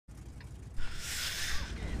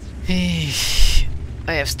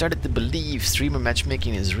I have started to believe streamer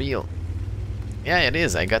matchmaking is real. Yeah, it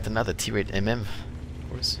is. I got another T-rate MM, of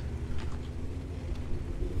course.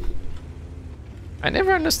 I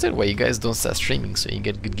never understood why you guys don't start streaming so you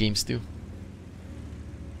get good games too.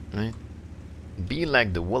 Right? Be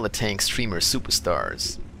like the Walla Tank streamer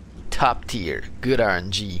superstars. Top tier, good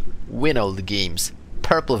RNG, win all the games,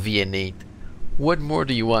 purple VN8. What more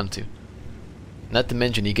do you want to? Not to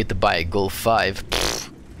mention you get to buy a Gold 5.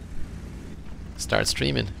 Pfft. Start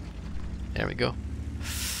streaming. There we go.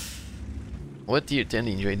 What do you tend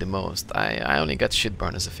to enjoy the most? I only got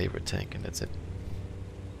Shitbarn as a favorite tank and that's it.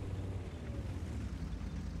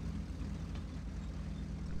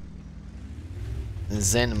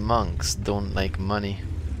 Zen monks don't like money.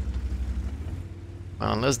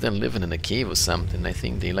 Well, unless they're living in a cave or something, I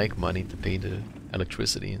think they like money to pay the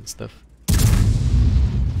electricity and stuff.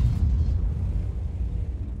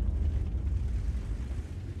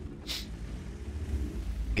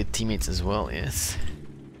 Good teammates as well, yes.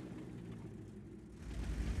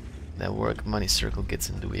 That work money circle gets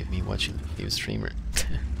in the way of me watching the favorite streamer.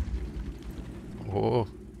 Oh,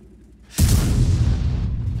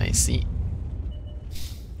 I see.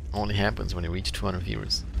 Only happens when you reach 200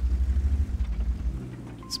 viewers,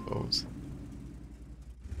 I suppose.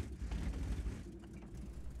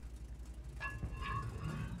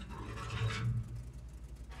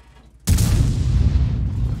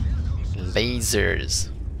 Lasers.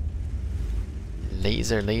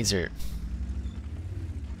 Laser.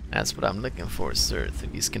 That's what I'm looking for, sir.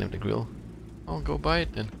 3D skin of the Grille. I'll go buy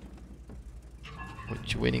it then.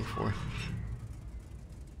 What you waiting for?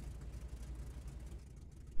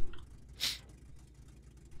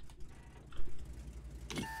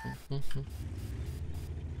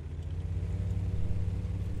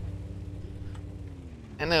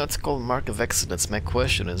 I know it's called Mark of Excellence. My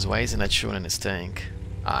question is, why is it not shown in his tank?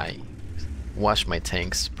 I wash my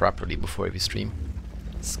tanks properly before every stream.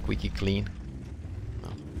 Squeaky clean. No.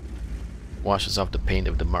 Washes off the paint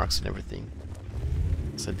of the marks and everything.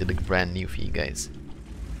 So they look brand new for you guys.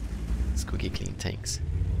 Squeaky clean tanks.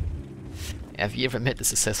 Have you ever met a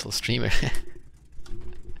successful streamer?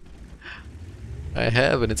 I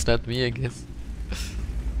have, and it's not me, I guess.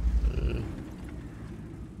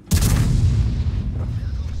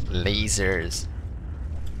 Lasers.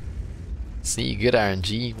 See, good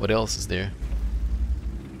RNG. What else is there?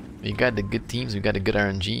 We got the good teams, we got the good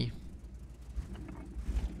RNG.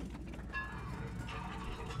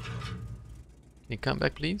 Can you come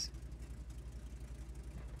back, please?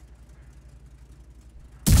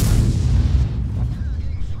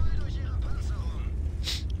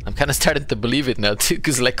 I'm kind of starting to believe it now too,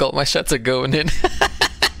 because like all my shots are going in.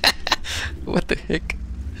 What the heck?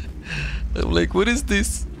 I'm like, what is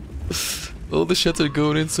this? All the shots are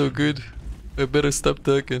going in so good. I better stop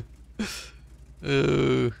talking.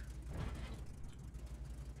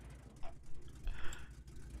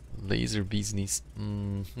 Laser business.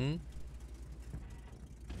 I'm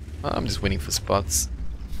just waiting for spots.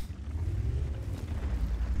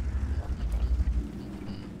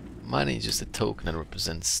 Money is just a token that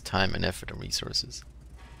represents time and effort and resources.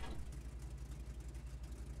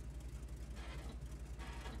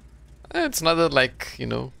 It's not that, like, you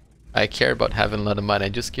know, I care about having a lot of money. I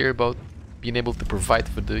just care about being able to provide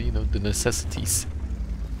for the, you know, the necessities.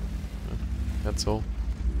 That's all.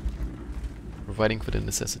 Providing for the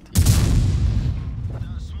necessities.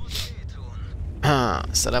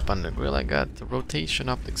 Set up on the Grille. I got the rotation,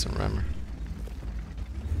 optics, and rammer.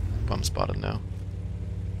 I'm spotted now.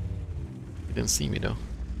 He didn't see me though.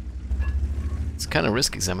 It's kind of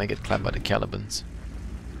risky because I might get clapped by the Calibans.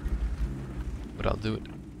 But I'll do it.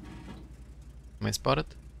 Am I spotted?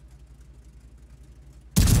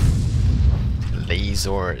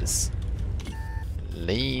 Lazorz.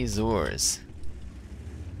 Lazorz.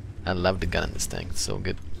 I love the gun in this tank. It's so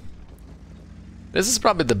good. This is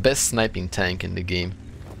probably the best sniping tank in the game.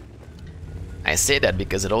 I say that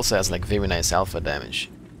because it also has like very nice alpha damage.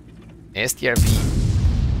 STRV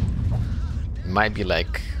might be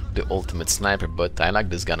like the ultimate sniper, but I like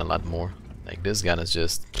this gun a lot more. Like, this gun is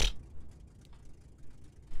just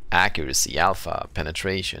accuracy, alpha,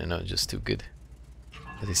 penetration, you know, just too good.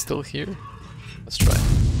 Is he still here? Let's try.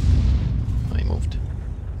 Oh, he moved.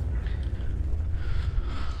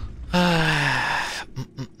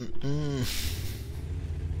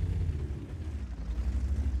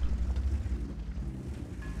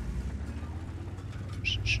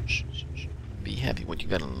 Be happy what you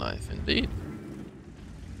got in life, indeed.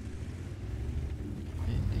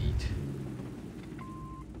 Indeed.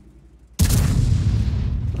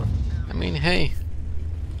 I mean, hey,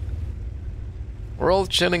 we're We're all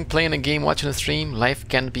chilling, playing a game, watching a stream. Life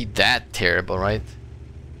can't be that terrible, right?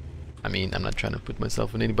 I mean, I'm not trying to put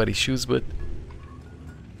myself in anybody's shoes, but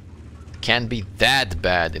it can't be that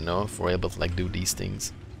bad, you know, if we're able to like do these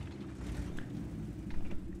things.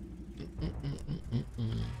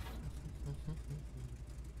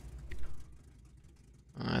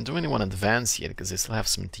 I don't really want to advance yet because I still have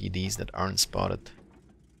some TDs that aren't spotted.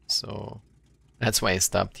 So that's why I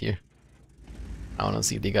stopped here. I want to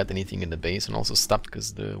see if they got anything in the base, and also stopped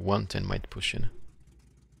because the 110 might push in.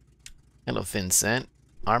 Hello, thin sand.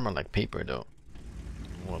 Armor like paper though.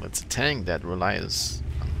 Well, it's a tank that relies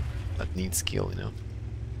on, that needs skill, you know.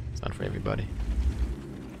 It's not for everybody.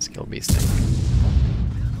 Skill based tank.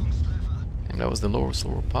 And that was the lowest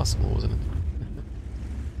level possible, wasn't it?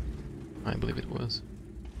 I believe it was.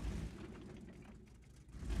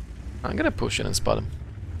 I'm gonna push in and spot him.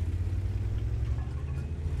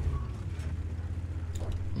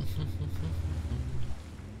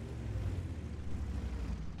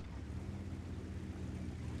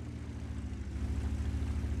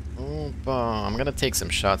 I'm gonna take some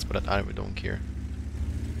shots, but I really don't care.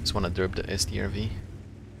 Just wanna derp the SDRV.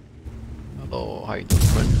 Hello, how you doing,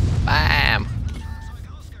 friend? Bam!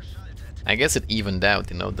 I guess it evened out,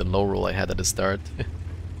 you know, the low roll I had at the start.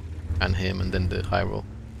 On him, and then the high roll.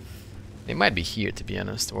 They might be here, to be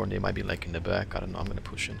honest, or they might be like in the back. I don't know. I'm gonna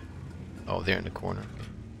push in. Oh, they're in the corner. Okay.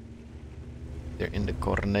 They're in the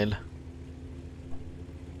cornel.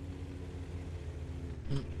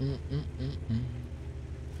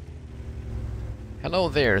 Hello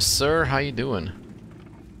there, sir. How you doing?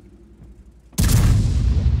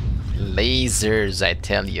 Lasers, I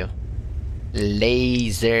tell you.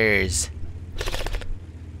 Lasers.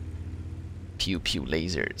 Pew pew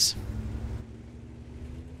lasers.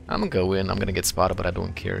 I'm gonna go in. I'm gonna get spotted, but I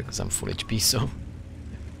don't care because I'm full HP, so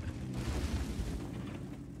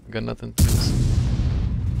got nothing to lose.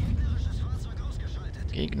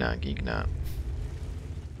 Gegner, Gegner.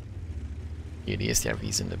 Here, the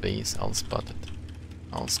STRV's in the base. I'll spot it.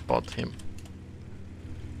 I'll spot him.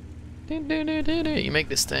 You make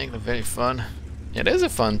this tank look very fun. It is a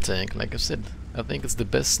fun tank, like I said. I think it's the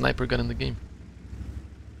best sniper gun in the game.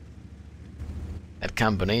 That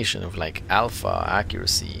combination of like alpha,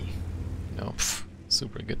 accuracy, you know,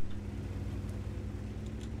 super good.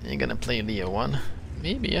 You're gonna play Leo 1?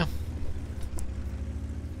 Maybe, yeah.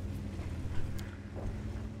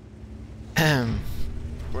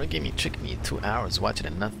 We're gaming tricked me 2 hours watching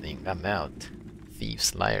and nothing. I'm out.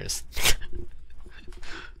 Thieves, liars.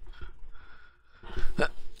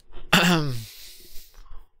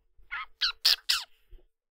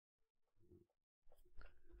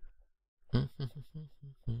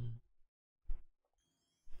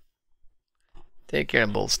 Take care,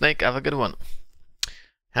 Bold Snake. Have a good one.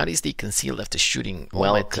 How do you stay concealed after shooting all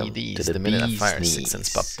my TDs the minute I fire 6 and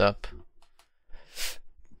popped up?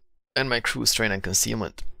 And my crew is trained on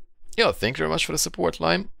concealment. Yo, thank you very much for the support,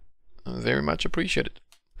 Lime. Very much appreciated.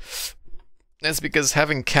 That's because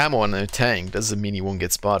having camo on a tank doesn't mean you won't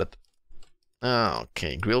get spotted.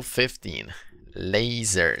 Okay, Grille 15.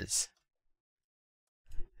 Lasers.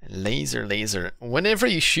 Laser. Whenever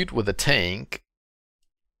you shoot with a tank,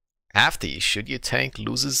 after you shoot, your tank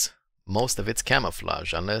loses most of its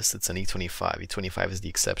camouflage, unless it's an E25. E25 is the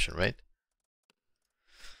exception, right?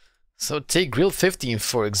 So take Grille 15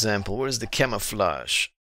 for example. Where's the camouflage?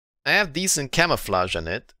 I have decent camouflage on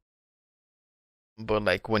it, but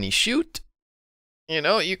like when you shoot, you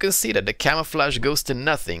know, you can see that the camouflage goes to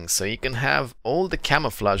nothing. So you can have all the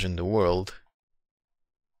camouflage in the world.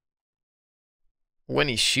 When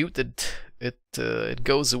you shoot it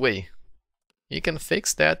goes away. You can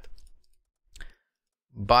fix that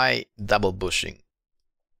by double bushing.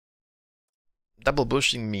 Double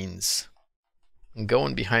bushing means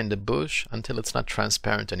going behind the bush until it's not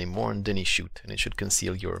transparent anymore, and then you shoot, and it should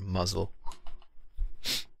conceal your muzzle.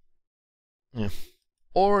 Yeah.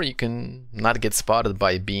 Or you can not get spotted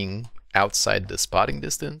by being outside the spotting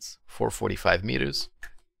distance, 445 meters.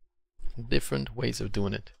 Different ways of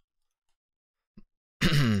doing it.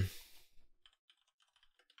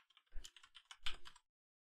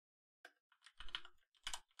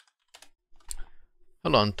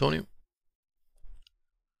 Hello, Antonio.